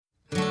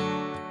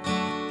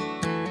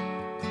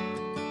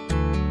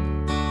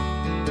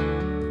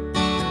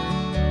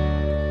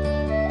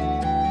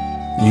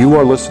You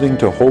are listening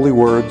to Holy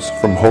Words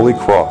from Holy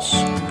Cross,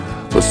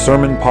 the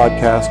sermon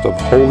podcast of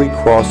Holy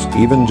Cross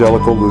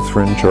Evangelical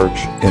Lutheran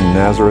Church in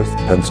Nazareth,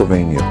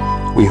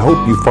 Pennsylvania. We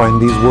hope you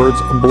find these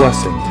words a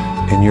blessing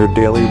in your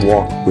daily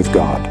walk with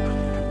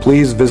God.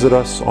 Please visit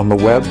us on the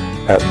web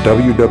at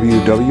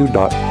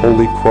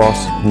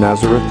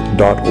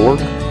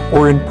www.holycrossnazareth.org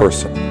or in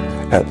person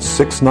at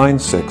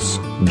 696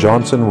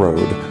 Johnson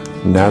Road,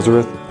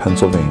 Nazareth,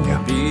 Pennsylvania.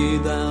 Be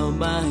thou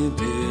my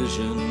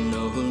vision,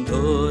 O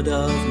Lord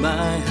of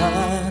my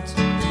heart,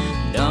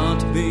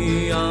 not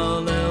be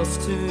all else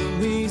to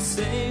me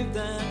save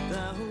that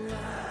thou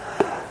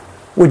art.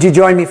 Would you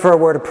join me for a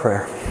word of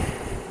prayer?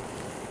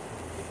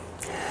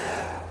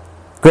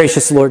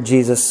 Gracious Lord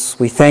Jesus,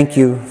 we thank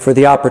you for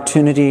the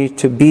opportunity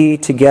to be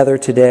together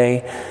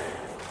today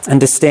and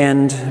to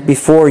stand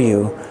before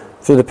you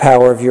through the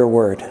power of your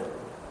word.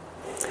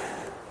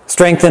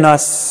 Strengthen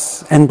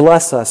us and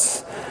bless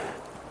us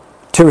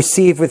to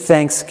receive with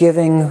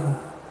thanksgiving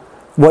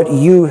what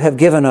you have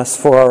given us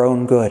for our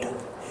own good.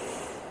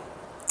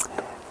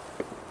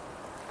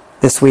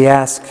 This we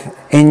ask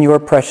in your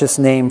precious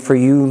name, for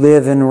you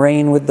live and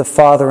reign with the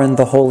Father and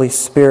the Holy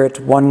Spirit,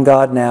 one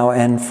God now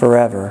and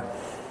forever.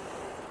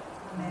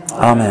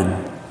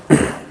 Amen.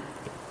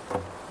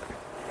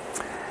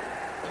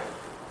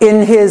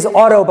 In his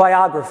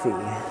autobiography,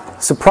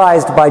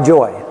 Surprised by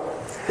Joy,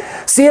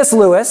 C.S.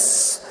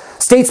 Lewis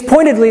states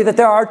pointedly that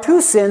there are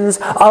two sins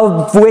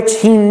of which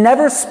he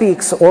never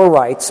speaks or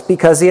writes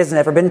because he has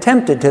never been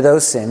tempted to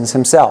those sins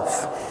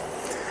himself: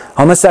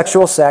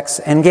 homosexual sex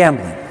and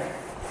gambling.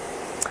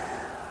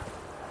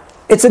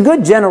 It's a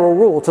good general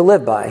rule to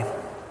live by.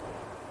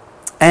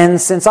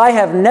 And since I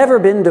have never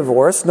been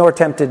divorced nor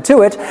tempted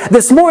to it,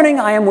 this morning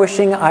I am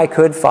wishing I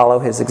could follow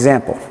his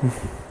example.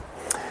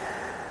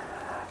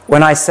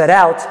 When I set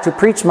out to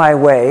preach my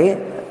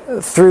way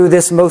through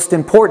this most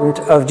important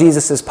of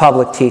Jesus'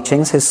 public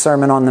teachings, his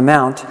Sermon on the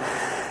Mount,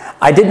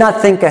 I did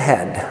not think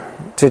ahead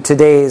to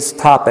today's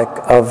topic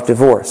of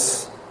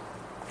divorce.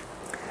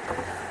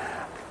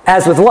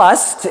 As with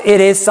lust, it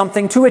is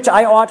something to which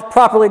I ought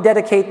properly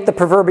dedicate the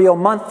proverbial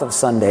month of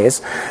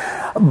Sundays,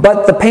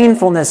 but the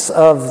painfulness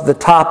of the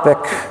topic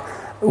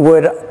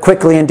would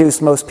quickly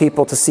induce most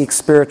people to seek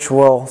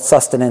spiritual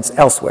sustenance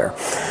elsewhere.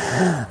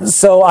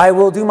 So I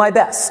will do my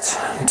best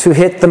to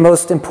hit the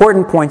most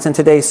important points in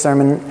today's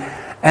sermon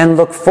and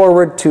look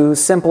forward to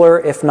simpler,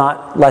 if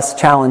not less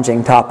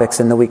challenging, topics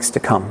in the weeks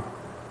to come.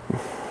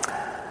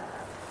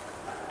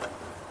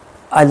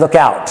 I look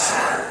out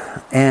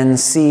and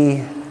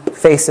see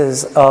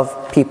faces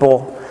of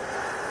people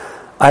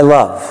I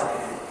love.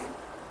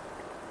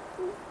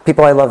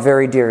 People I love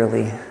very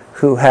dearly,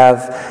 who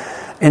have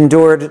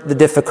endured the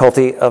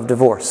difficulty of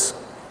divorce.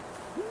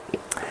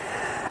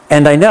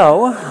 And I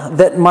know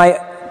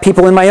that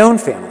people in my own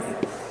family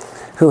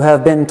who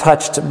have been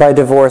touched by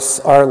divorce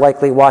are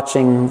likely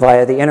watching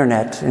via the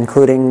internet,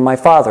 including my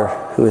father,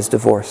 who is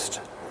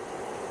divorced.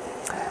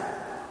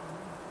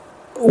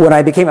 When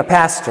I became a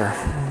pastor,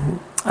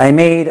 I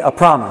made a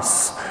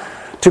promise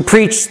to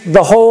preach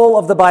the whole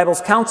of the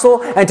Bible's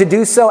counsel, and to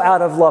do so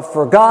out of love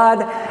for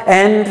God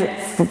and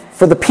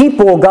for the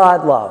people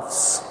God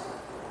loves.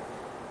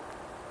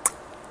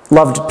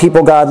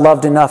 People God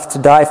loved enough to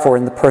die for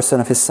in the person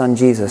of his Son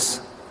Jesus.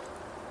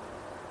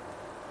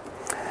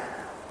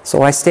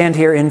 So I stand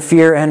here in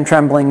fear and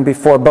trembling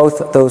before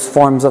both those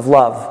forms of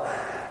love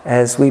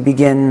as we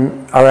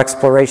begin our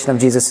exploration of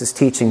Jesus'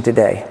 teaching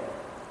today.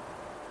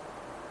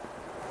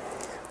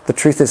 The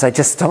truth is, I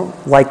just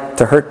don't like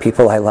to hurt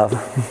people I love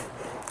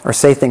or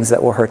say things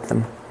that will hurt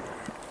them.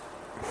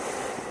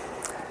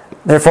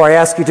 Therefore, I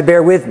ask you to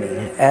bear with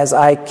me as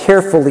I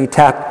carefully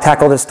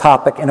tackle this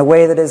topic in a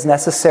way that is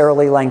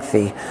necessarily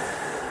lengthy.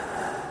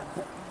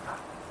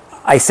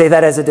 I say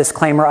that as a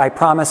disclaimer. I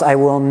promise I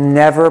will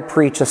never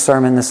preach a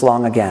sermon this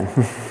long again.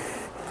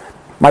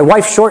 My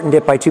wife shortened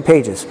it by 2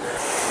 pages,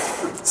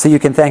 so you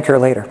can thank her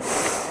later.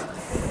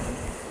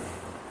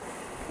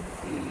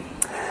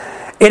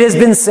 It has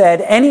been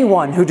said,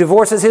 anyone who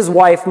divorces his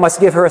wife must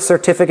give her a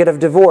certificate of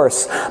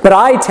divorce. But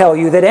I tell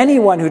you that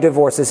anyone who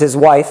divorces his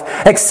wife,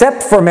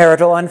 except for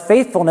marital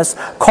unfaithfulness,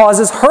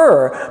 causes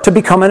her to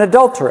become an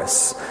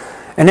adulteress.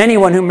 And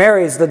anyone who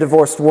marries the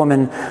divorced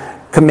woman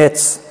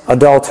commits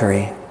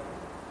adultery.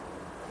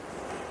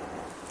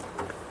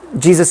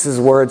 Jesus'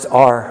 words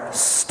are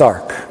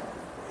stark,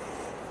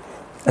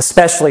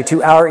 especially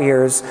to our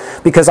ears,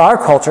 because our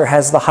culture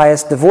has the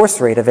highest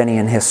divorce rate of any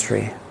in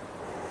history.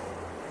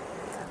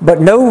 But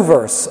no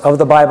verse of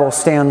the Bible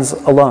stands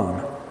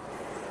alone,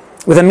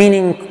 with a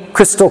meaning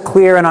crystal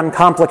clear and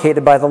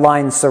uncomplicated by the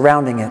lines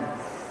surrounding it.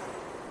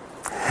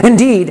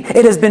 Indeed,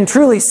 it has been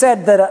truly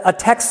said that a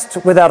text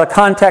without a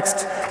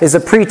context is a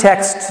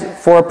pretext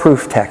for a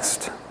proof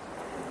text.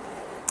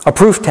 A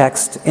proof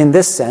text, in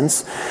this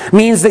sense,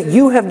 means that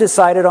you have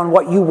decided on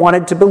what you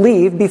wanted to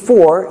believe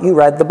before you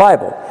read the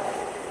Bible.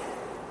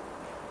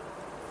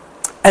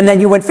 And then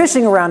you went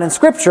fishing around in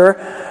Scripture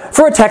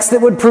for a text that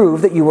would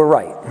prove that you were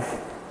right.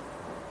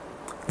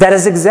 That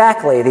is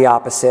exactly the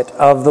opposite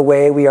of the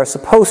way we are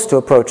supposed to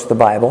approach the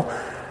Bible,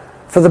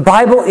 For the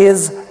Bible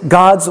is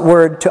God's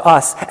word to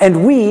us,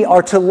 and we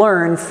are to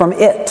learn from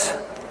it.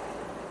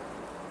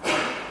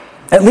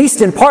 At least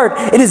in part,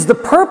 it is the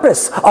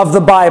purpose of the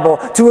Bible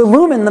to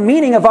illumine the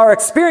meaning of our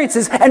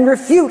experiences and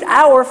refute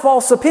our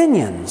false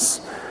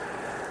opinions.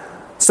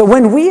 So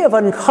when we have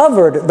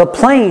uncovered the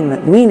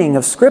plain meaning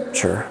of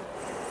Scripture,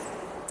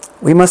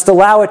 we must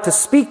allow it to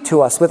speak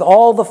to us with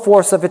all the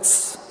force of its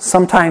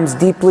sometimes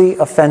deeply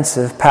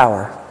offensive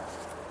power.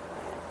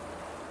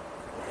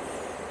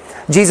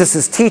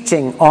 Jesus'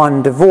 teaching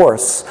on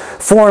divorce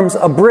forms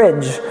a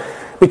bridge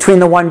between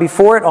the one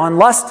before it on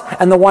lust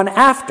and the one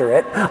after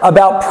it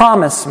about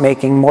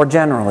promise-making more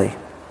generally.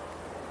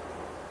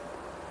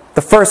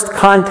 The first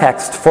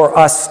context for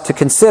us to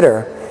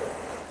consider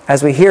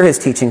as we hear his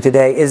teaching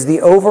today is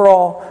the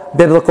overall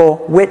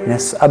biblical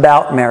witness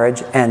about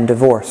marriage and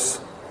divorce.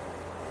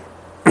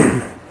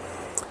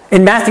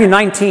 In Matthew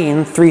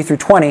 19, 3 through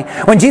 20,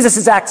 when Jesus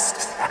is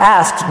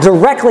asked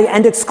directly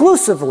and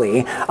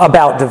exclusively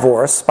about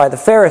divorce by the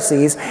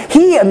Pharisees,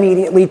 he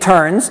immediately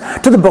turns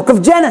to the book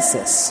of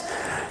Genesis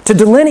to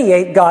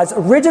delineate God's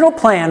original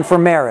plan for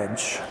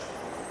marriage.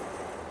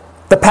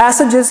 The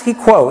passages he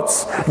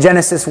quotes,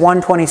 Genesis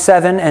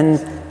 1:27 and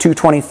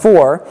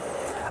 2:24,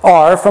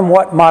 are from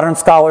what modern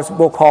scholars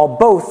will call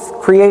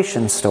both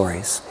creation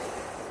stories.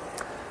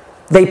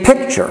 They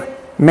picture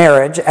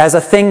marriage as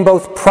a thing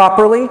both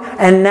properly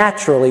and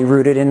naturally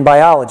rooted in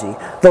biology,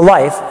 the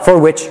life for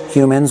which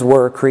humans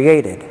were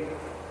created.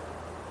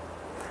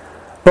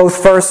 Both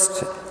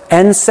first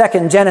and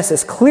second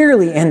Genesis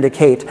clearly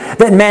indicate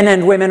that men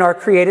and women are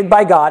created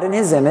by God in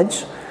His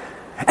image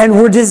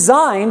and were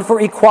designed for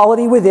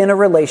equality within a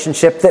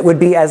relationship that would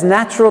be as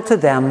natural to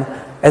them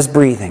as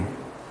breathing.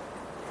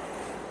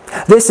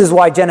 This is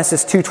why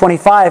Genesis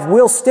 2:25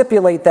 will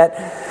stipulate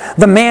that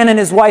the man and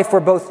his wife were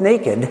both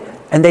naked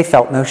and they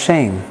felt no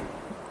shame.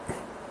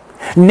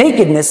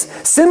 Nakedness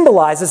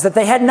symbolizes that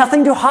they had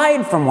nothing to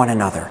hide from one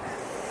another,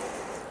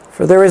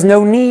 for there is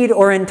no need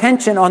or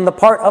intention on the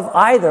part of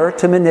either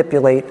to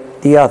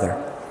manipulate the other,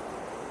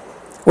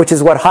 which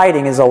is what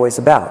hiding is always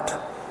about,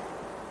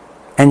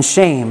 and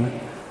shame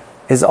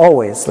is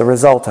always the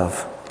result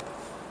of.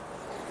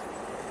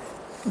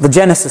 The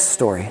Genesis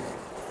story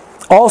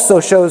also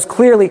shows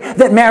clearly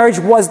that marriage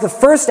was the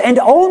first and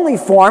only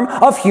form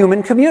of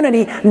human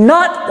community,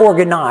 not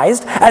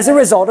organized as a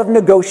result of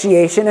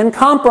negotiation and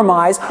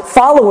compromise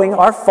following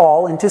our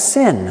fall into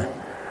sin.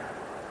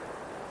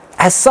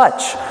 As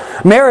such,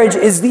 marriage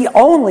is the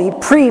only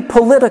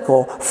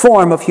pre-political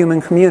form of human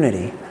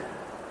community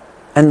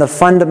and the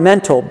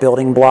fundamental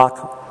building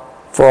block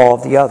for all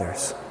of the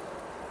others.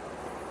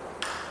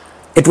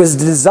 It was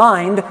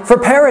designed for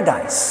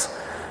paradise,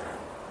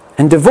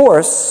 and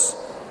divorce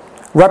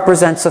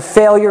represents a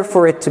failure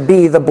for it to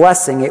be the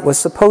blessing it was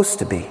supposed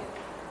to be.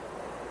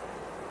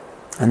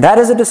 And that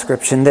is a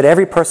description that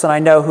every person I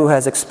know who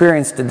has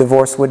experienced a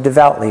divorce would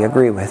devoutly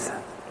agree with.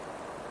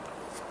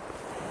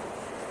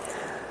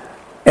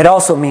 It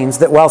also means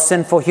that while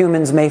sinful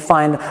humans may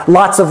find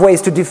lots of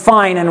ways to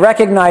define and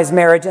recognize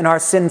marriage in our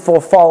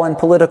sinful, fallen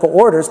political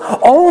orders,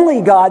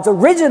 only God's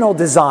original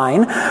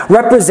design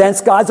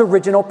represents God's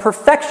original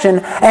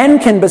perfection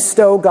and can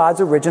bestow God's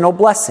original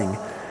blessing.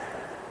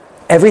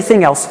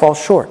 Everything else falls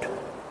short.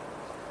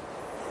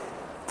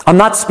 I'm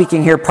not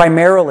speaking here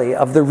primarily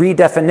of the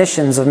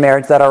redefinitions of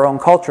marriage that our own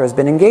culture has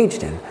been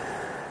engaged in.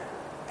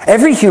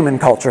 Every human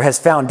culture has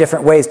found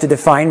different ways to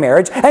define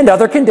marriage and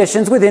other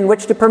conditions within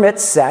which to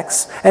permit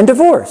sex and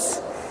divorce.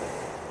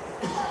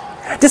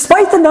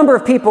 Despite the number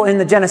of people in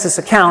the Genesis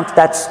account,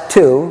 that's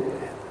two,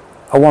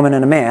 a woman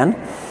and a man,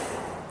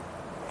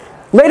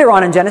 later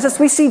on in Genesis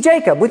we see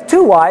Jacob with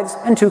 2 wives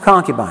and 2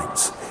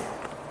 concubines.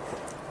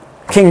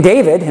 King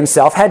David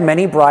himself had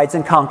many brides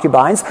and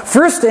concubines,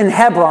 first in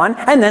Hebron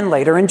and then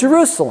later in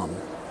Jerusalem.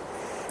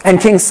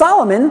 And King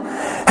Solomon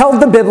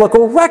held the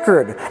biblical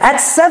record at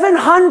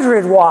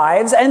 700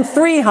 wives and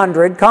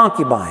 300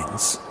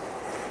 concubines.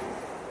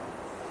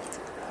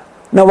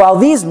 Now, while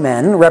these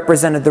men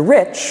represented the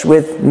rich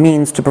with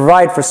means to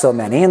provide for so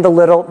many, and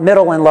the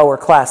middle and lower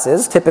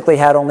classes typically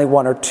had only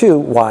 1 or 2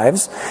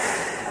 wives,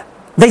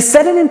 they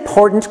set an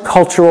important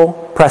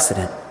cultural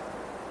precedent,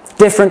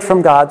 different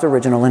from God's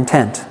original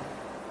intent.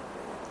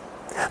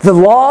 The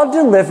law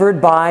delivered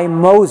by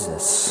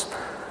Moses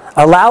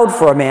allowed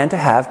for a man to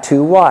have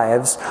 2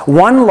 wives,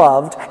 one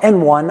loved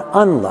and one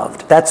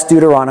unloved. That's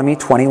Deuteronomy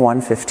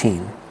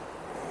 21:15.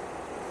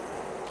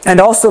 And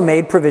also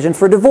made provision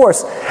for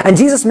divorce. And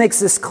Jesus makes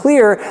this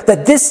clear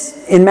that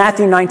this, in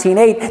Matthew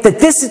 19:8,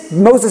 that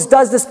Moses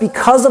does this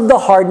because of the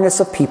hardness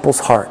of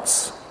people's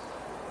hearts.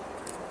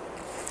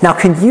 Now,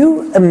 can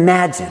you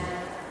imagine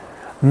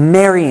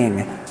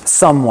marrying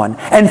someone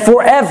and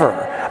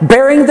forever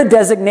bearing the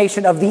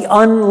designation of the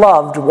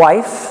unloved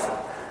wife?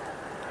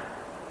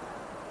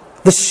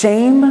 The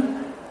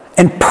shame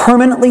and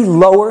permanently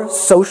lower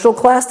social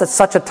class that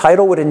such a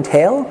title would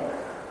entail?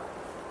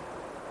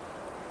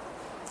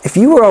 If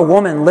you were a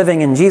woman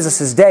living in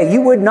Jesus' day,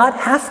 you would not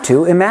have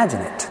to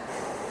imagine it.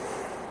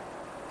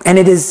 And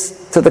it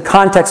is to the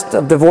context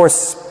of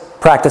divorce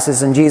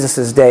practices in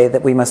Jesus' day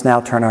that we must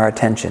now turn our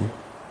attention.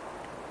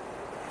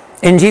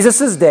 In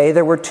Jesus' day,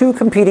 there were two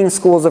competing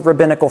schools of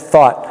rabbinical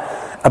thought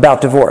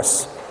about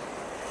divorce.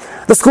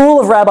 The school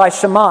of Rabbi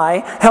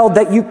Shammai held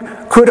that you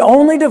could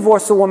only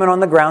divorce a woman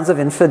on the grounds of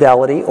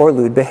infidelity or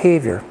lewd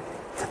behavior.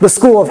 The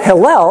school of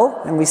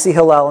Hillel, and we see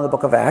Hillel in the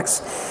book of Acts,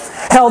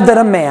 held that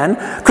a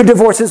man could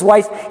divorce his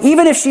wife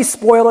even if she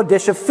spoiled a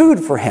dish of food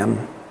for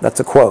him. That's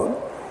a quote.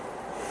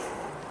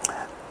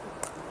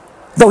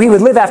 Though he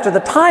would live after the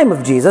time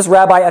of Jesus,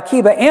 Rabbi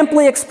Akiba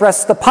amply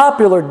expressed the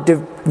popular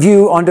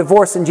view on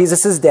divorce in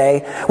Jesus' day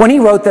when he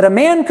wrote that a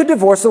man could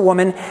divorce a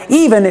woman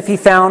even if he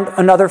found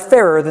another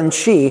fairer than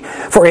she,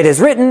 for it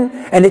is written,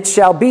 and it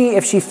shall be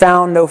if she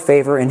found no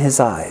favor in his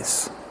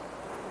eyes.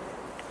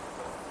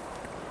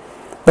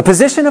 The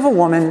position of a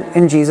woman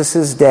in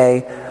Jesus'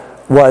 day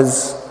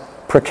was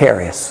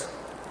precarious.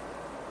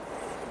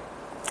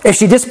 If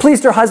she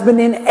displeased her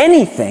husband in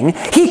anything,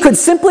 he could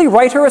simply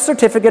write her a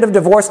certificate of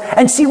divorce,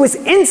 and she was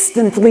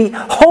instantly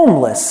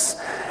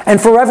homeless and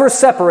forever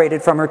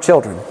separated from her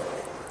children,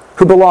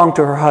 who belonged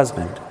to her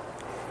husband.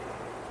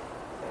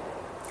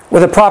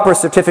 With a proper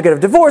certificate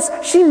of divorce,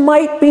 she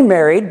might be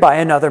married by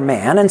another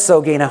man and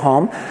so gain a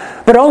home,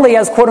 but only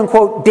as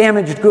quote-unquote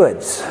damaged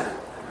goods,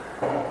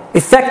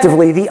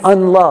 effectively the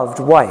unloved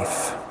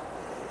wife.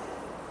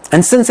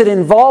 And since it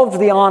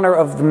involved the honor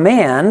of the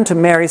man to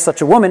marry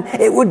such a woman,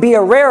 it would be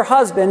a rare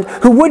husband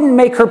who wouldn't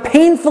make her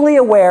painfully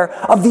aware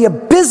of the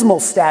abysmal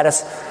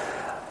status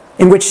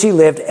in which she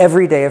lived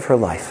every day of her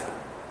life.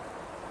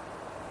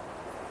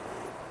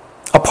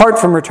 Apart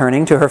from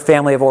returning to her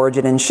family of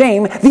origin in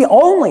shame, the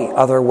only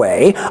other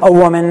way a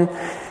woman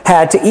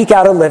had to eke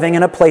out a living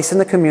in a place in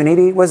the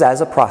community was as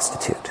a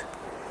prostitute,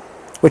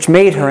 which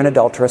made her an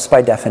adulteress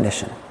by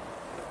definition.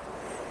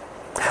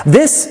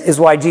 This is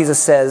why Jesus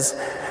says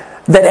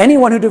that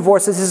anyone who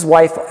divorces his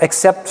wife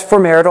except for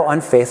marital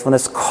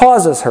unfaithfulness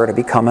causes her to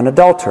become an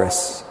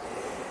adulteress.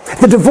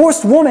 The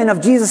divorced woman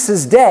of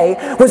Jesus' day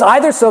was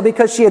either so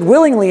because she had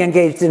willingly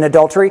engaged in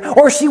adultery,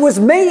 or she was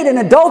made an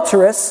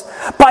adulteress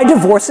by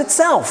divorce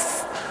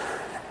itself,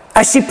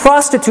 as she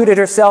prostituted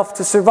herself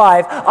to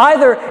survive,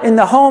 either in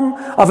the home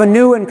of a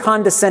new and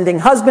condescending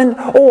husband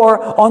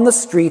or on the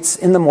streets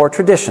in the more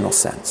traditional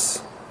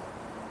sense.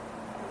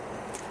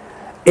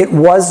 It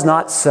was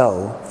not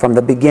so from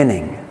the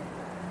beginning,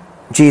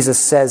 Jesus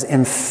says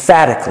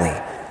emphatically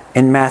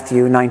in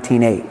Matthew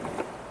 19:8.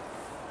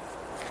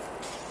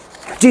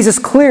 Jesus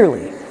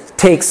clearly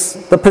takes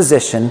the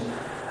position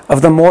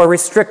of the more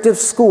restrictive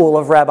school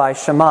of Rabbi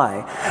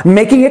Shammai,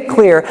 making it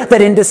clear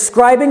that in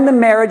describing the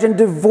marriage and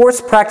divorce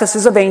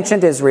practices of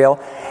ancient Israel,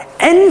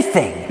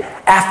 anything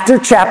after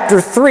chapter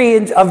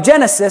 3 of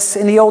Genesis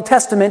in the Old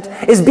Testament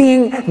is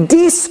being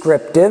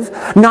descriptive,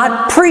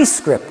 not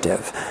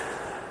prescriptive.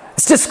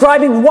 It's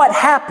describing what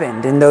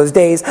happened in those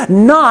days,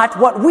 not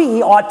what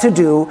we ought to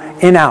do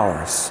in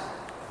ours.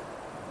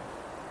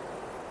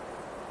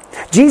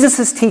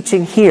 Jesus'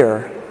 teaching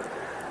here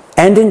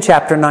and in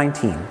chapter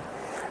 19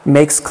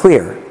 makes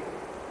clear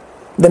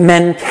that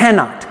men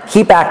cannot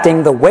keep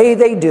acting the way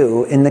they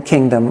do in the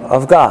kingdom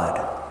of God.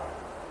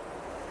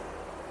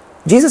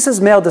 Jesus'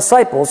 male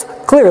disciples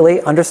clearly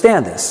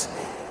understand this.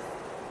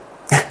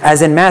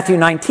 As in Matthew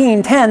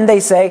 19:10, they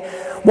say,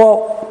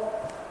 well,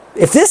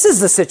 if this is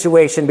the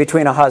situation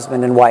between a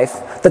husband and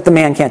wife, that the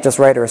man can't just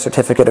write her a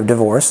certificate of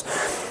divorce,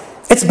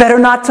 it's better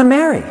not to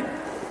marry.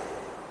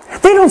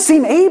 They don't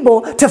seem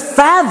able to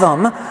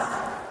fathom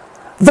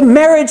the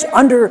marriage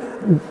under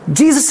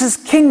Jesus'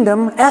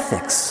 kingdom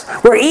ethics,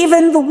 where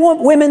even the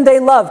women they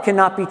love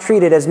cannot be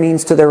treated as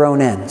means to their own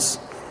ends,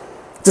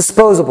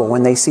 disposable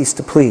when they cease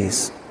to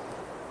please.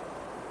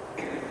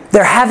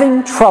 They're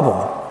having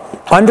trouble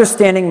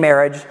understanding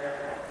marriage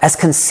as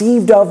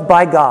conceived of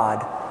by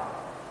God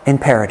in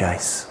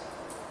paradise.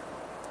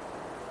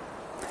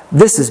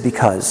 This is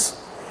because,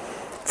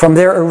 from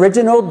their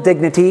original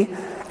dignity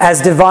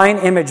as divine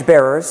image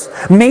bearers,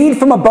 made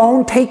from a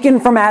bone taken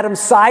from Adam's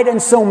side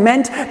and so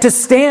meant to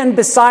stand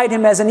beside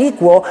him as an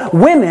equal,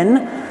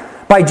 women,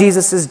 by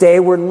Jesus' day,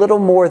 were little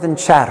more than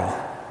chattel,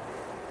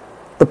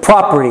 the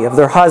property of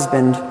their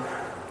husband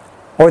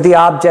or the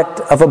object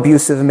of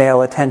abusive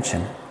male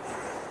attention.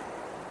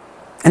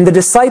 And the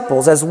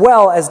disciples, as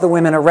well as the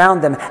women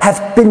around them,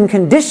 have been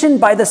conditioned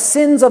by the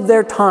sins of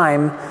their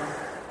time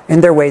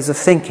in their ways of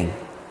thinking.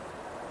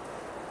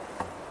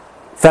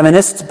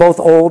 Feminists, both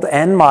old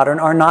and modern,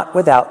 are not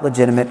without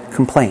legitimate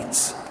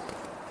complaints.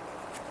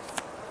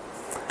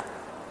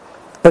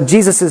 But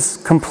Jesus'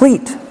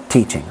 complete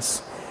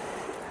teachings,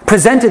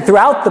 presented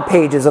throughout the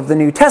pages of the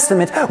New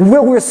Testament,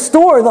 will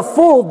restore the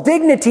full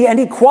dignity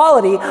and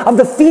equality of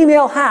the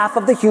female half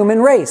of the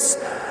human race,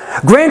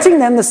 granting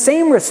them the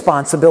same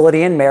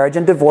responsibility in marriage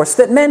and divorce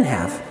that men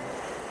have.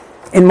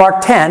 In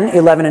Mark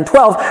 10:11 and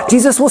 12,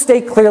 Jesus will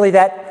state clearly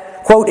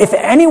that, quote, if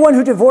anyone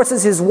who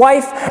divorces his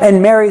wife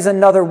and marries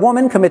another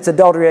woman commits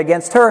adultery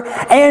against her,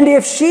 and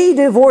if she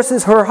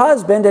divorces her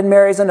husband and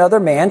marries another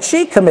man,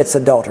 she commits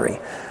adultery.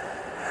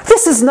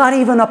 This is not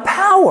even a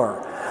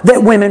power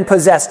that women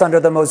possessed under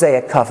the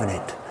Mosaic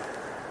covenant.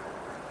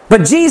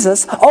 But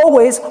Jesus,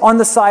 always on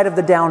the side of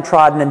the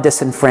downtrodden and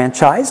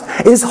disenfranchised,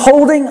 is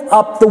holding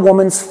up the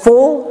woman's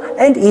full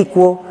and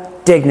equal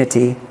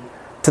dignity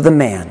to the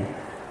man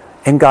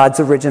in God's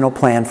original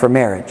plan for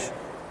marriage.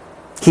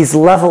 He's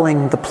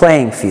leveling the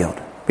playing field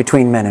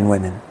between men and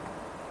women.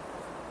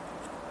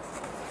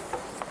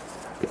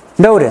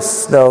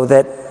 Notice, though,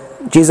 that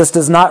Jesus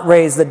does not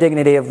raise the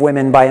dignity of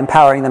women by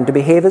empowering them to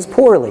behave as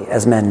poorly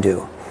as men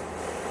do.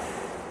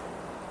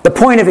 The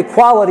point of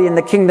equality in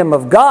the kingdom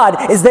of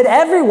God is that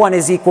everyone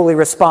is equally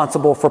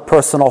responsible for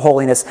personal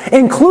holiness,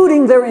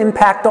 including their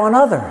impact on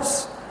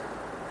others.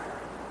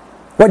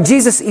 What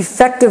Jesus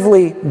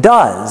effectively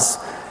does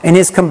in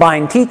his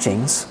combined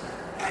teachings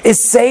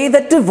is say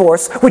that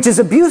divorce, which is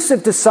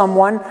abusive to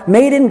someone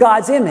made in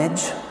God's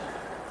image,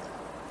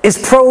 is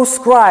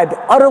proscribed,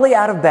 utterly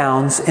out of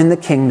bounds in the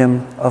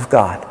kingdom of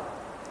God,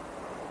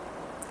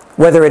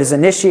 whether it is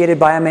initiated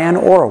by a man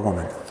or a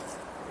woman.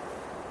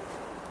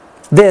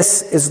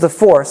 This is the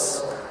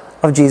force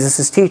of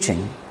Jesus'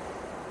 teaching,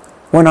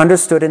 when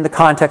understood in the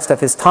context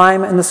of his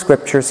time and the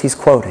scriptures he's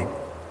quoting.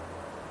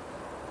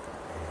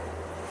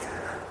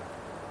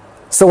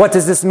 So what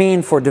does this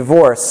mean for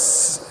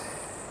divorce,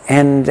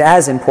 and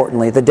as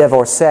importantly, the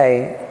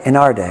divorcee in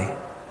our day?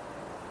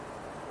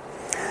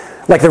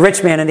 Like the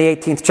rich man in the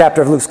 18th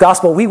chapter of Luke's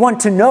Gospel, we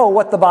want to know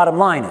what the bottom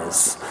line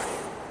is.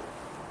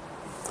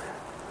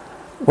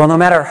 Well, no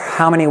matter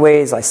how many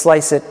ways I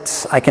slice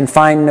it, I can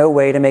find no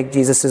way to make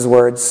Jesus'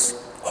 words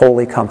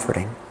wholly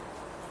comforting.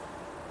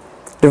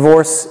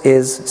 Divorce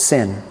is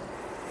sin.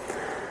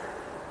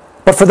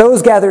 But for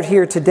those gathered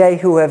here today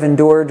who have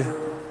endured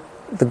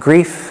the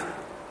grief,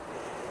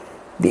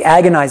 the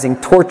agonizing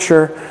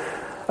torture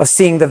of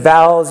seeing the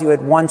vows you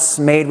had once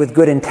made with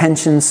good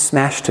intentions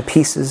smashed to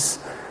pieces,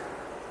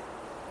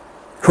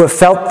 who have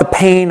felt the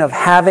pain of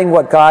having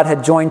what God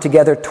had joined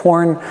together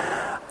torn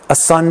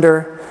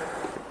asunder,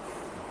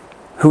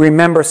 who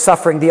remember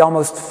suffering the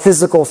almost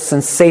physical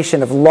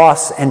sensation of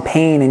loss and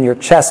pain in your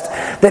chest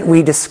that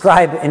we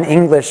describe in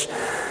English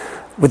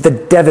with the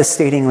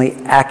devastatingly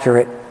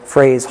accurate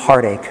phrase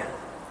heartache.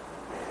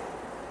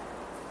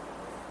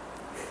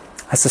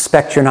 I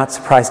suspect you're not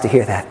surprised to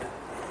hear that.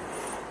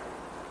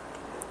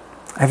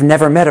 I've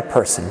never met a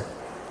person,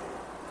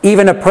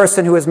 even a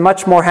person who is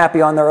much more happy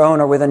on their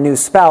own or with a new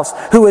spouse,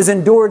 who has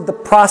endured the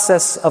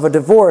process of a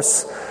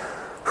divorce,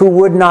 who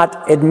would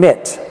not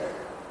admit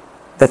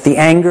that the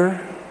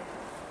anger,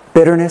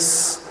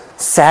 bitterness,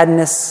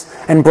 sadness,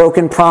 and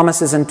broken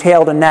promises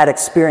entailed in that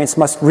experience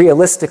must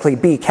realistically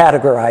be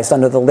categorized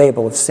under the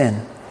label of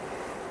sin.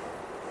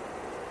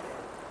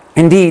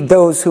 Indeed,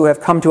 those who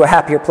have come to a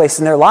happier place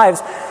in their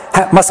lives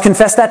must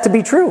confess that to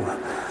be true.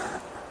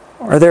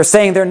 Or they're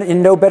saying they're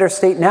in no better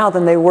state now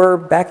than they were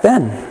back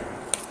then.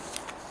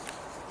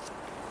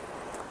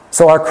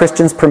 So are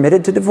Christians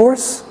permitted to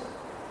divorce?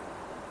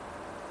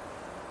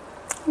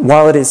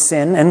 While it is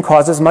sin and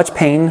causes much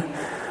pain,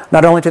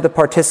 not only to the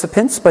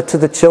participants, but to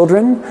the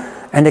children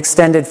and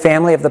extended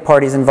family of the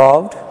parties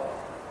involved,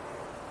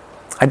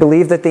 I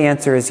believe that the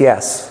answer is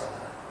yes.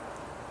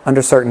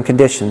 Under certain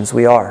conditions,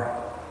 we are.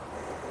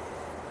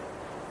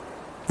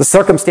 The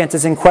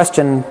circumstances in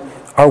question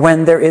are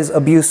when there is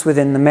abuse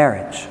within the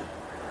marriage,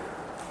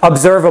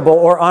 observable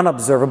or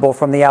unobservable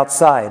from the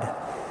outside.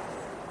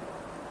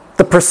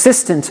 The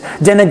persistent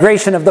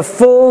denigration of the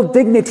full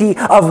dignity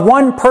of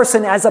one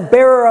person as a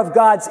bearer of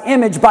God's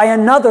image by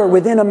another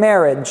within a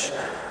marriage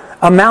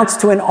amounts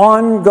to an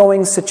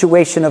ongoing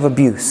situation of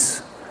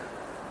abuse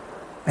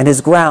and is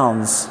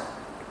grounds,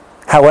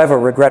 however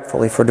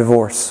regretfully, for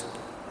divorce.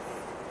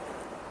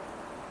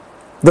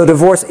 Though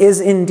divorce is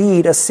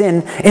indeed a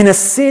sin, in a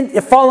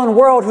fallen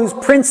world whose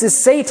prince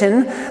is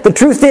Satan, the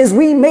truth is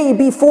we may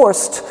be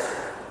forced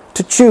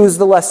to choose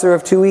the lesser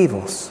of two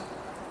evils.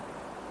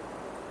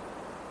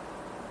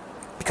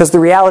 Because the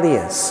reality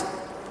is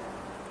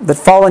that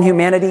fallen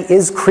humanity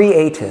is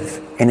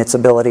creative in its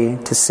ability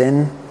to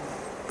sin.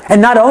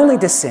 And not only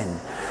to sin,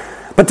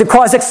 but to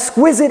cause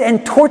exquisite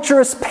and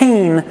torturous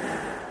pain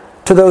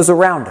to those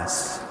around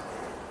us,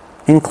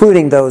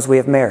 including those we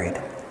have married,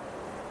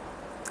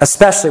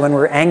 especially when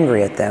we're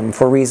angry at them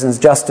for reasons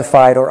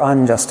justified or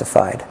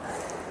unjustified.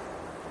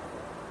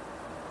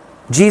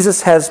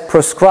 Jesus has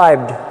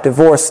proscribed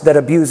divorce that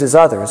abuses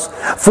others,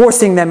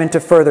 forcing them into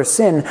further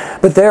sin,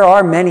 but there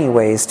are many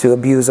ways to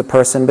abuse a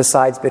person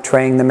besides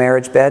betraying the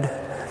marriage bed.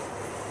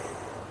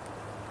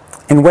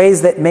 In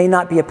ways that may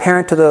not be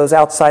apparent to those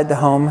outside the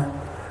home,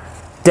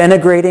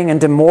 denigrating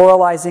and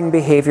demoralizing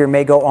behavior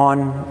may go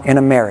on in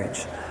a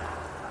marriage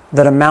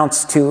that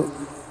amounts to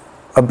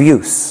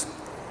abuse,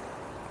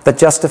 that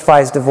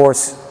justifies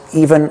divorce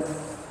even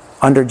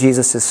under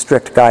Jesus'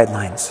 strict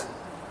guidelines.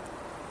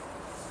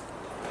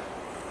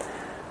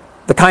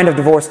 The kind of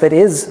divorce that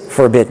is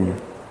forbidden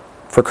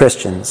for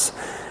Christians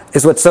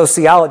is what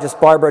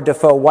sociologist Barbara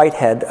Defoe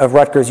Whitehead of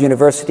Rutgers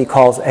University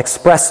calls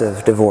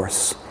expressive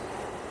divorce.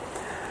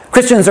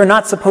 Christians are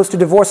not supposed to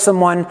divorce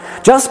someone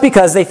just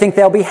because they think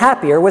they'll be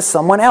happier with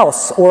someone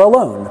else or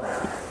alone.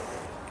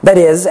 That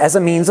is, as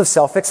a means of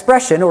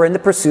self-expression or in the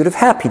pursuit of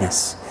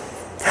happiness.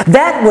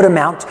 That would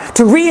amount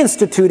to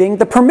reinstituting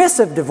the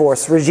permissive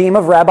divorce regime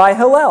of Rabbi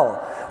Hillel,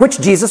 which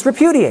Jesus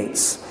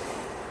repudiates,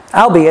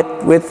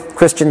 albeit with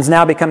Christians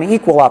now becoming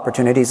equal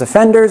opportunities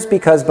offenders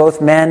because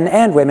both men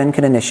and women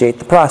can initiate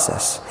the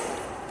process.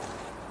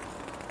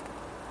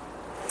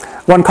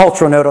 One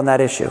cultural note on that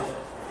issue.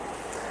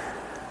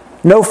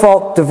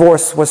 No-fault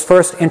divorce was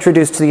first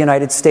introduced to the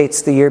United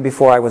States the year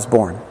before I was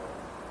born.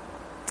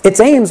 Its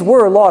aims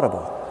were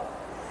laudable: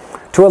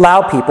 to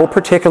allow people,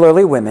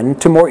 particularly women,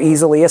 to more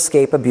easily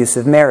escape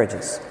abusive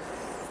marriages.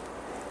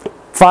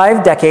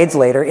 5 decades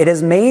later, it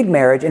has made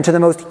marriage into the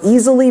most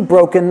easily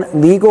broken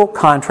legal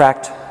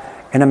contract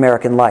in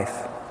American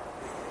life.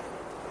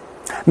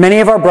 Many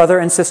of our brother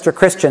and sister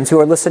Christians who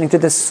are listening to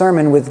this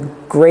sermon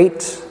with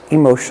great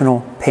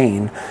emotional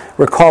pain,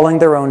 recalling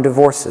their own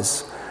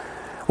divorces,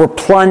 were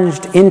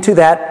plunged into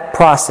that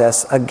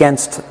process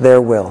against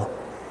their will,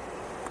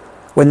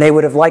 when they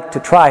would have liked to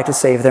try to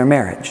save their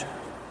marriage.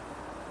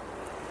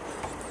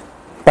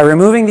 By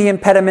removing the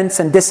impediments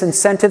and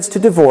disincentives to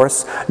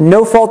divorce,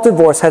 no-fault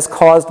divorce has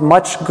caused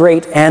much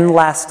great and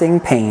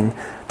lasting pain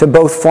to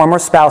both former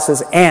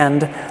spouses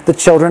and the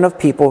children of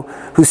people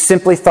who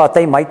simply thought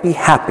they might be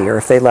happier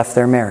if they left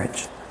their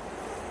marriage.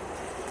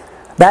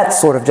 That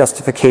sort of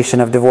justification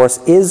of divorce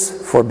is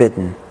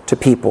forbidden to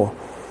people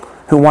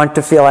who want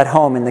to feel at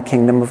home in the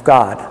kingdom of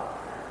God,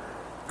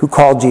 who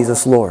call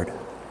Jesus Lord.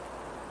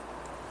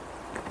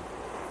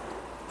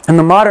 And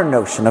the modern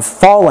notion of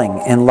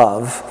falling in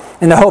love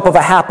in the hope of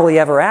a happily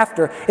ever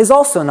after is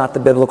also not the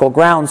biblical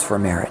grounds for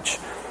marriage.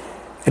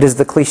 It is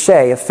the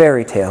cliche of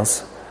fairy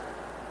tales.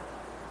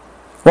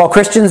 While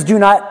Christians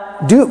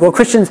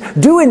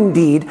do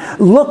indeed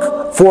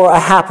look for a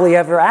happily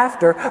ever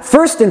after,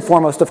 first and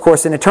foremost, of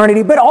course, in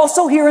eternity, but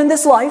also here in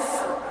this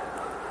life,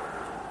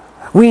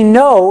 we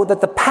know that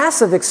the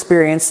passive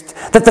experience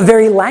that the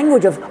very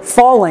language of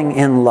falling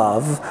in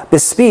love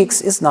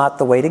bespeaks is not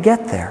the way to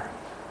get there.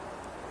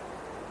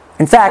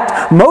 In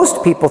fact,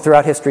 most people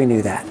throughout history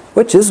knew that,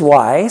 which is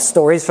why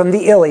stories from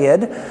the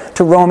Iliad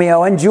to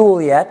Romeo and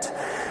Juliet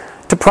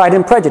to Pride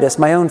and Prejudice,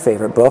 my own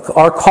favorite book,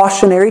 are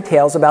cautionary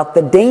tales about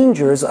the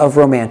dangers of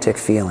romantic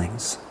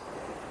feelings.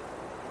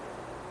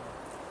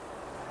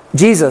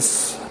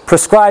 Jesus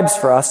prescribes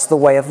for us the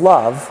way of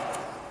love,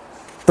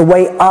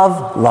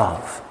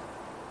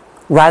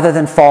 rather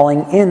than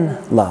falling in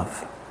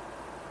love.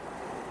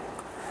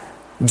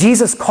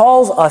 Jesus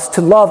calls us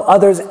to love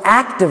others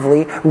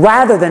actively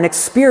rather than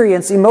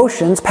experience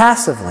emotions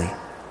passively.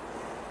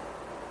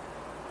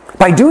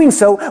 By doing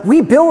so,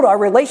 we build our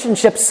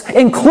relationships,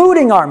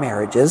 including our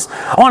marriages,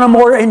 on a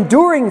more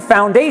enduring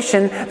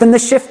foundation than the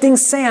shifting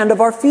sand of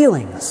our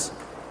feelings.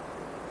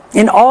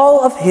 In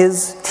all of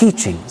his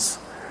teachings,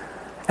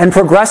 and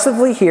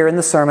progressively here in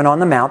the Sermon on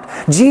the Mount,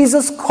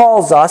 Jesus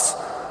calls us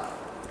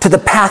to the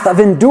path of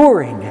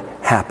enduring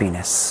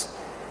happiness,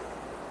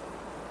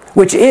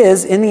 which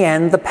is, in the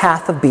end, the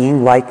path of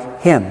being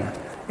like him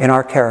in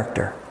our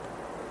character.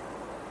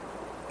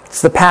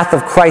 It's the path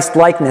of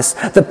Christ-likeness,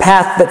 the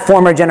path that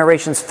former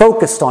generations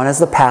focused on as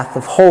the path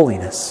of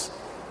holiness.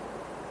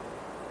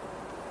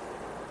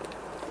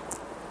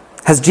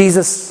 Has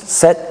Jesus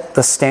set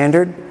the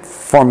standard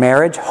for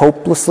marriage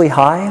hopelessly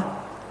high?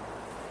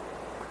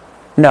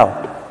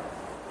 No.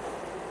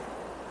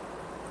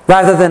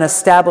 Rather than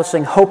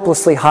establishing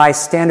hopelessly high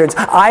standards,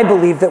 I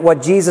believe that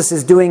what Jesus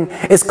is doing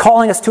is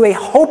calling us to a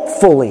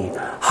hopefully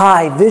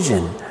high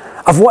vision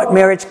of what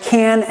marriage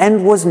can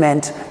and was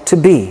meant to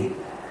be.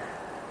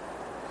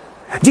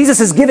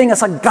 Jesus is giving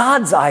us a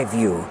God's eye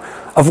view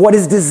of what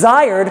is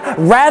desired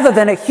rather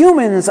than a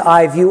human's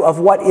eye view of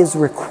what is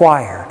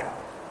required.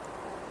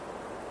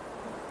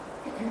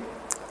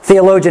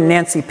 Theologian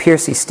Nancy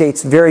Pearcey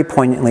states very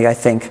poignantly, I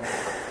think,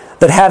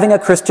 that having a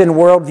Christian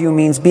worldview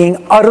means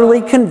being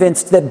utterly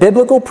convinced that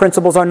biblical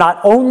principles are not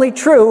only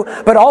true,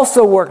 but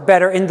also work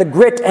better in the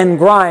grit and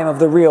grime of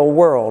the real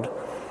world.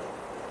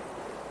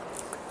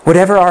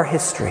 Whatever our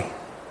history,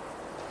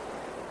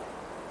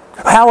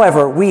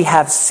 however we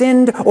have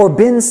sinned or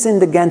been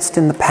sinned against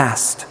in the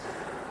past,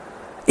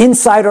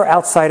 inside or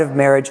outside of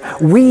marriage,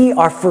 we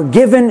are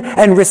forgiven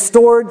and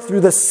restored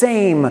through the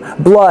same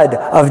blood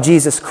of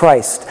Jesus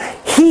Christ.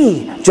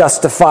 He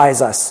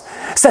justifies us,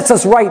 sets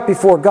us right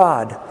before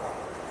God.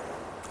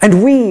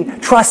 And we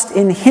trust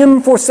in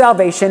him for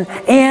salvation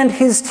and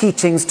his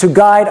teachings to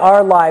guide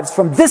our lives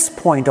from this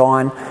point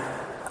on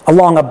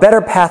along a better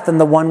path than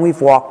the one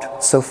we've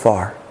walked so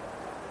far.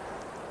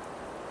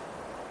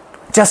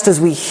 Just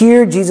as we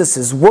hear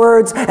Jesus'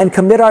 words and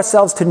commit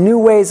ourselves to new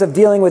ways of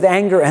dealing with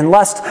anger and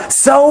lust,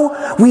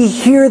 so we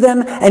hear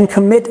them and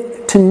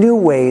commit to new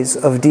ways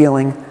of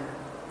dealing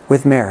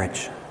with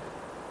marriage.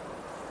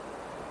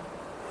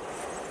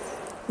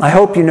 I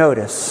hope you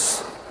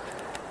notice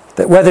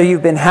that whether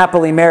you've been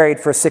happily married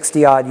for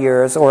 60-odd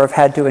years or have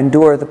had to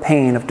endure the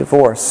pain of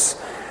divorce,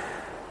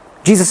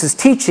 Jesus'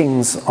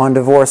 teachings on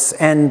divorce,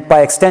 and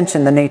by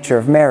extension the nature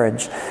of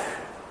marriage,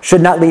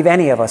 should not leave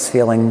any of us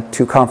feeling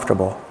too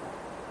comfortable.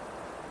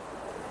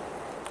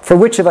 For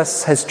which of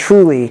us has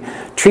truly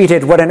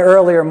treated what an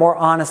earlier, more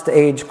honest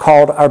age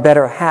called our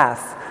better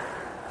half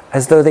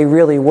as though they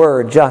really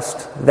were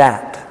just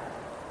that?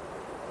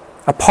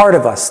 A part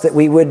of us that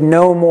we would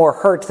no more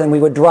hurt than we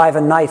would drive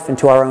a knife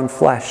into our own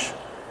flesh.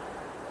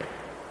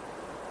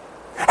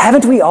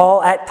 Haven't we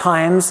all at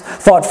times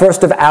thought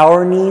first of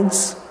our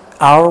needs,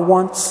 our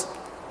wants?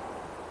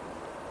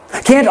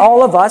 Can't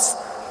all of us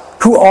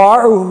who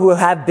are or who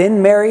have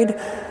been married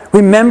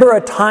remember a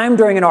time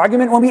during an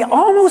argument when we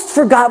almost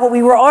forgot what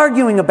we were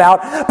arguing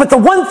about, but the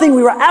one thing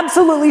we were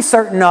absolutely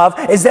certain of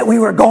is that we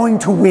were going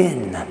to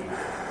win?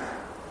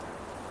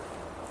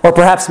 Or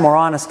perhaps more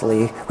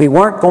honestly, we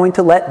weren't going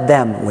to let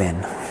them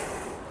win.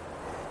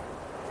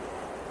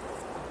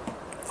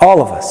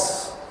 All of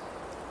us,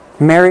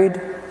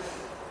 married,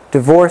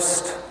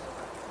 divorced,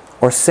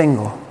 or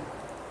single,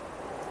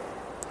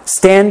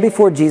 stand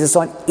before Jesus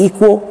on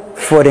equal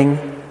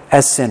footing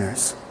as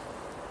sinners.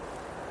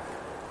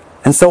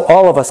 And so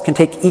all of us can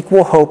take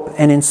equal hope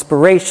and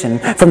inspiration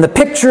from the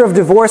picture of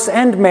divorce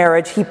and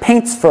marriage he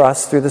paints for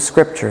us through the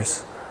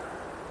Scriptures.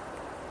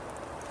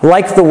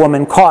 Like the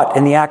woman caught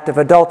in the act of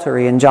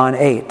adultery in John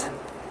 8,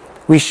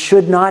 we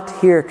should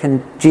not hear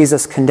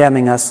Jesus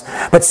condemning us,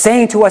 but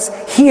saying to us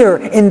here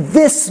in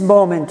this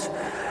moment,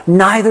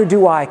 "Neither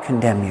do I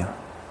condemn you.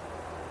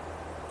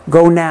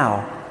 Go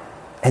now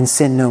and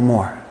sin no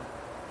more."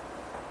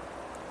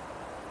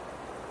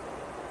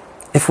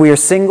 If we are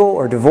single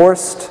or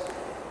divorced,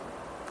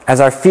 as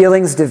our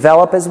feelings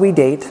develop as we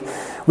date,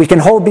 we can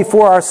hold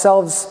before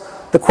ourselves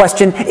the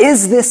question,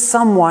 is this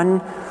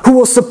someone who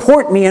will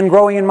support me in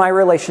growing in my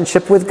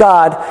relationship with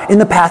God in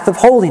the path of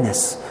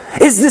holiness?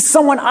 Is this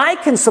someone I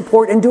can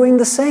support in doing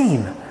the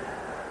same?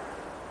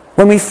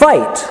 When we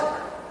fight,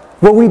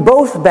 will we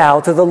both bow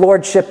to the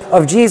lordship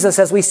of Jesus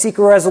as we seek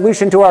a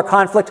resolution to our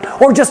conflict,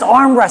 or just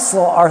arm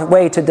wrestle our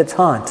way to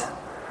detente?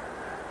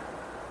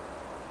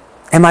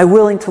 Am I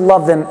willing to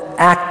love them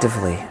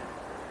actively,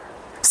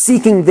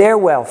 seeking their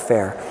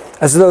welfare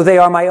as though they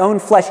are my own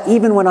flesh,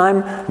 even when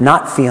I'm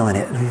not feeling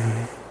it?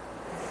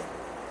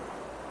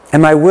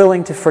 Am I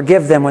willing to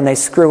forgive them when they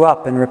screw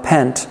up and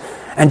repent?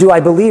 And do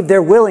I believe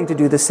they're willing to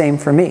do the same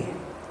for me?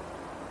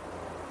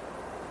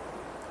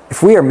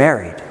 If we are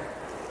married,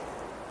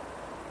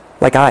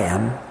 like I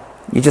am,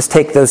 you just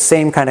take those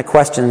same kind of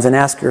questions and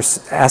ask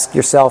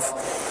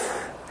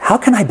yourself, how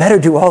can I better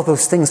do all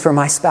those things for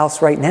my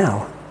spouse right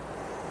now?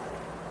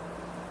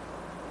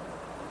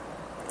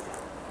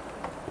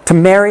 To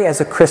marry as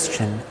a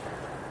Christian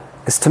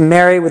is to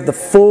marry with the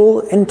full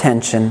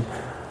intention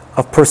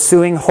of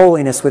pursuing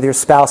holiness with your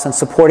spouse and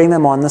supporting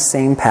them on the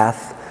same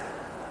path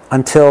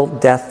until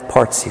death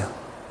parts you.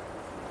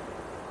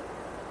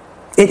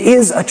 It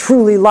is a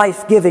truly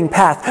life-giving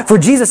path, for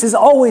Jesus is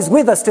always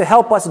with us to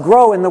help us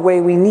grow in the way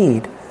we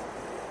need.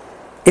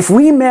 If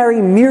we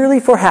marry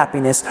merely for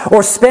happiness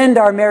or spend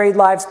our married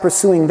lives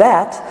pursuing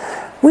that,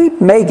 we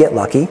may get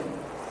lucky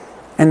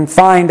and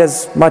find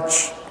as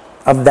much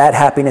of that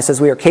happiness as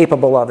we are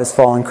capable of as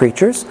fallen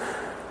creatures.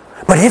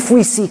 But if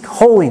we seek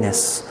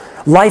holiness,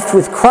 life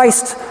with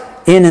Christ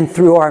in and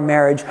through our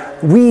marriage,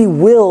 we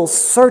will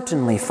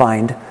certainly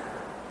find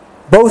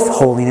both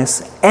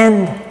holiness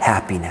and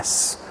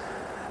happiness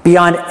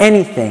beyond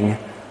anything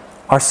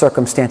our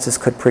circumstances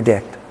could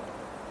predict.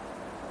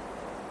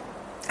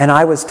 And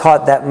I was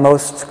taught that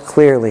most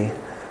clearly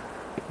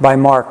by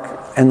Mark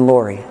and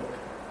Lori.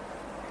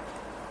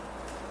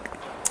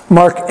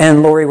 Mark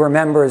and Lori were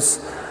members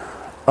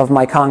of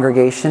my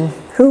congregation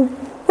who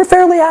were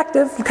fairly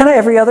active kind of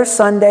every other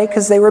Sunday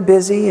because they were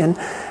busy and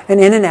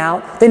in and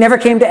out. They never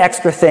came to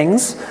extra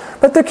things,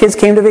 but their kids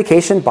came to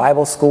vacation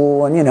Bible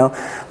school, and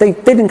they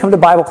didn't come to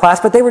Bible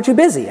class, but they were too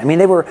busy. I mean,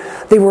 they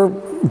were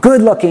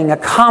good-looking,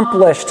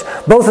 accomplished,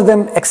 both of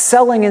them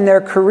excelling in their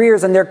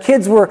careers, and their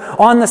kids were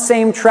on the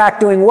same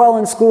track, doing well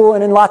in school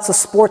and in lots of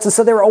sports, and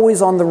so they were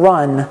always on the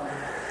run.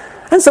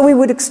 And so we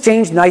would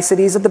exchange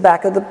niceties at the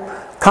back of the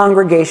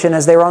congregation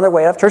as they were on their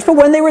way out of church. But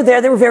when they were there,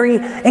 they were very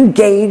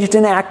engaged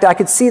and active. I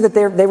could see that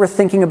they were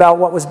thinking about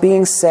what was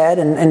being said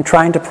and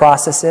trying to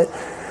process it.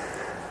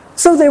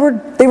 So they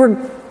were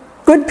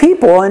good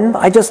people, and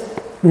I just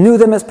knew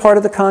them as part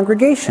of the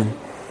congregation.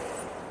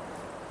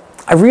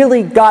 I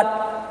really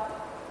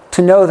got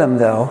to know them,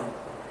 though,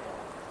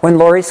 when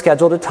Lori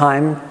scheduled a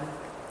time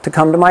to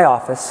come to my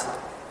office.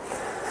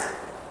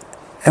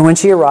 And when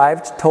she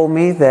arrived, told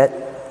me that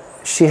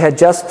she had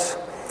just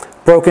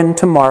broken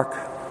to Mark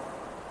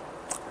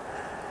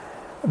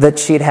that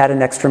she'd had an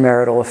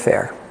extramarital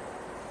affair.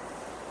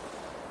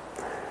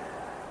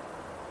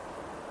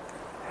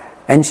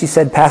 And she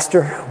said,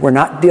 "Pastor, we're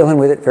not dealing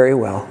with it very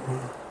well."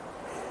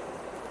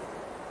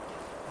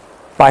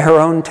 By her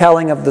own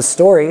telling of the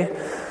story,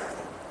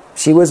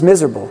 she was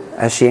miserable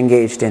as she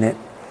engaged in it.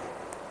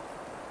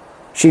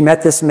 She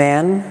met this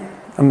man,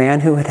 a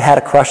man who had had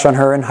a crush on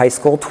her in high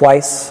school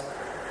twice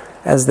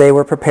as they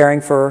were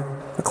preparing for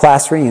a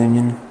class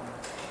reunion.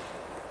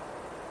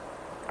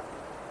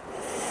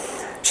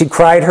 She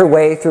cried her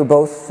way through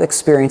both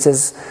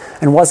experiences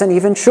and wasn't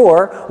even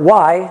sure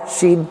why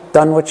she'd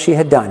done what she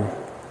had done.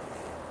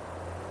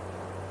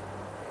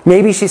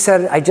 Maybe she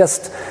said, I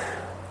just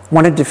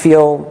wanted to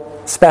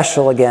feel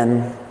special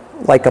again,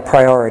 like a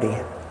priority.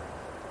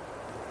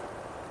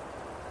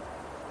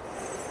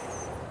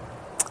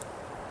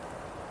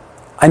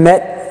 I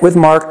met with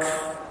Mark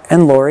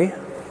and Lori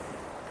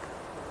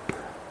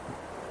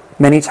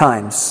many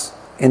times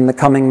in the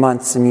coming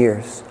months and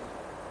years.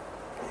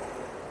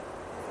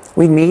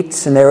 We'd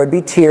meet and there would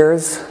be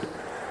tears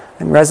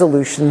and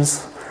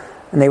resolutions,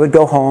 and they would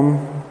go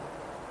home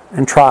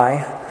and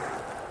try,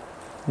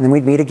 and then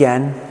we'd meet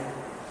again.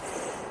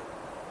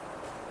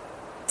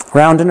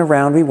 Round and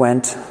around we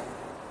went,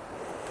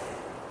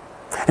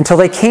 until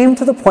they came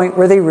to the point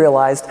where they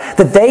realized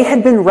that they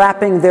had been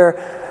wrapping their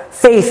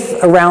faith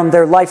around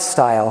their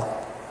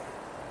lifestyle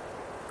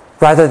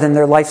rather than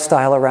their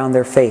lifestyle around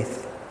their faith.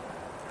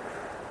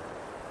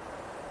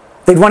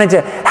 They'd wanted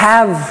to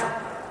have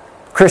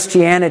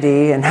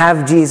Christianity and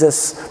have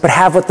Jesus, but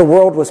have what the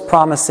world was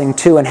promising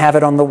too, and have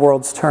it on the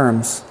world's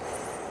terms.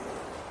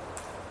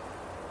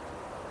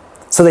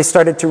 So they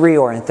started to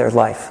reorient their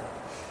life,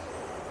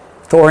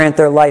 to orient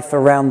their life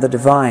around the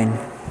divine,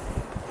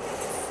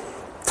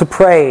 to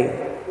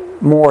pray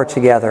more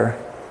together,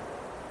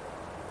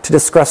 to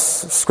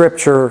discuss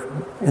Scripture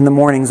in the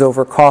mornings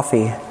over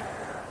coffee.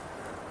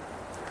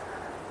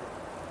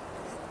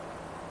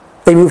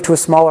 They moved to a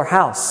smaller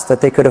house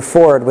that they could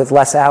afford with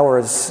less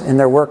hours in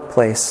their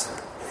workplace.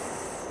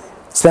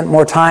 Spent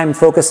more time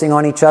focusing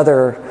on each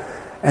other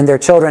and their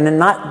children, and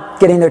not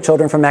getting their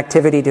children from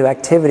activity to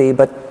activity,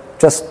 but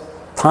just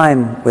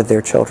time with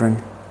their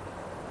children.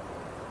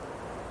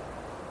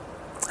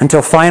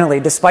 Until finally,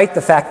 despite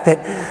the fact that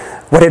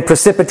what had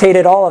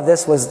precipitated all of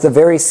this was the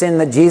very sin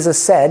that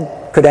Jesus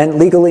said could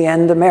legally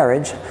end a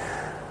marriage,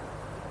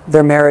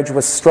 their marriage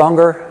was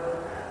stronger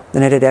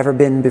than it had ever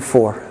been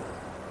before.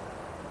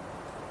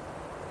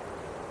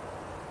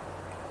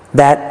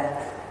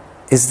 That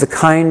is the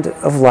kind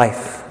of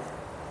life,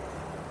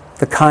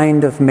 the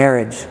kind of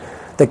marriage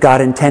that God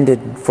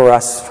intended for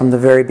us from the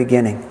very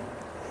beginning.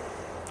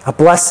 A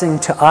blessing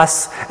to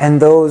us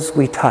and those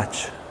we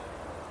touch.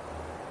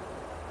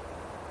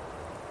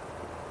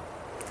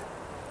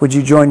 Would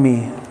you join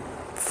me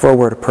for a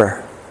word of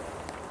prayer?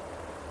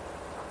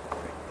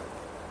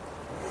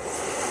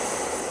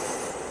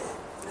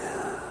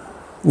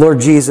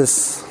 Lord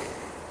Jesus,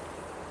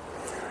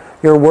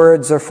 your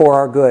words are for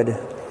our good.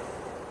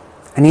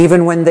 And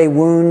even when they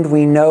wound,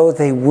 we know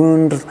they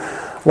wound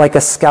like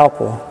a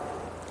scalpel,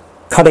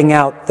 cutting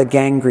out the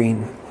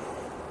gangrene.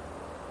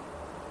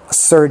 A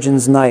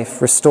surgeon's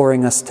knife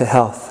restoring us to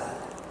health.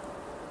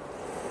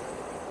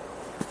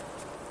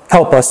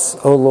 Help us,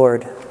 O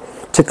Lord,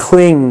 to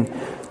cling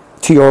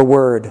to your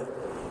word.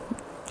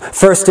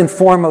 First and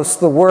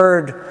foremost, the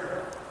word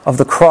of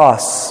the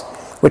cross,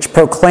 which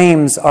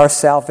proclaims our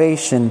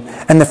salvation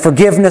and the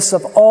forgiveness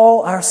of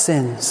all our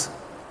sins.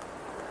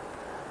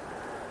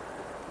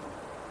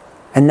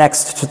 And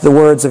next to the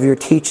words of your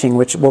teaching,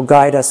 which will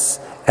guide us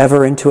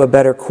ever into a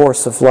better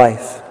course of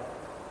life.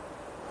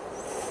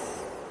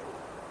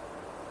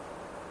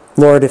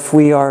 Lord, if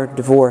we are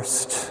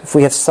divorced, if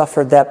we have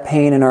suffered that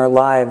pain in our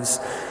lives,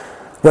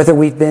 whether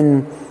we've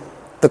been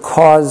the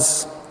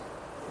cause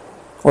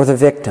or the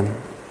victim,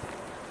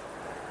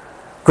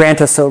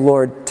 grant us, O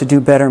Lord, to do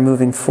better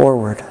moving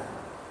forward.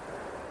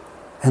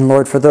 And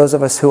Lord, for those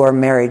of us who are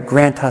married,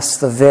 grant us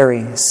the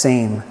very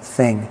same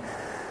thing.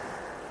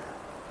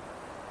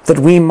 That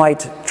we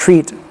might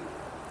treat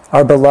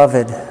our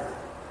beloved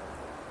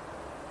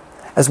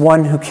as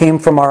one who came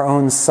from our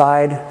own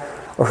side,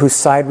 or whose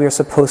side we are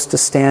supposed to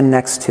stand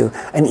next to,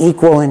 an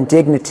equal in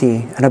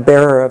dignity and a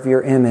bearer of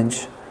your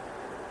image.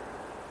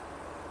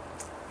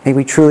 May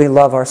we truly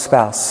love our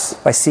spouse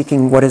by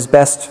seeking what is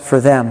best for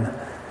them,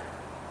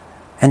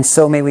 and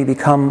so may we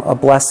become a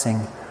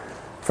blessing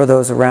for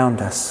those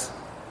around us.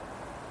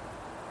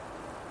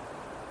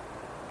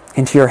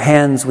 Into your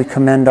hands we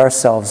commend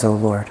ourselves, O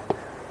Lord,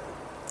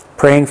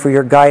 praying for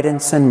your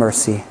guidance and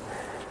mercy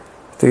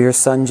through your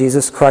Son,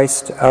 Jesus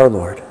Christ, our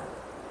Lord.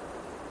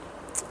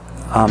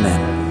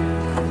 Amen.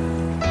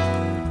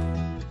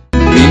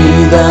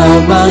 Be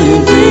thou my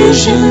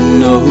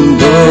vision, O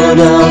Lord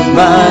of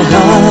my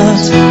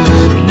heart.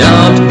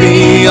 Not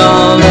be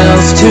all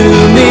else to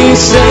me,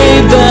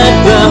 save that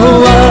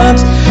thou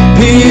art.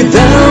 Be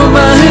thou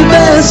my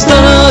best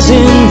thought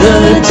in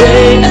the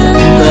day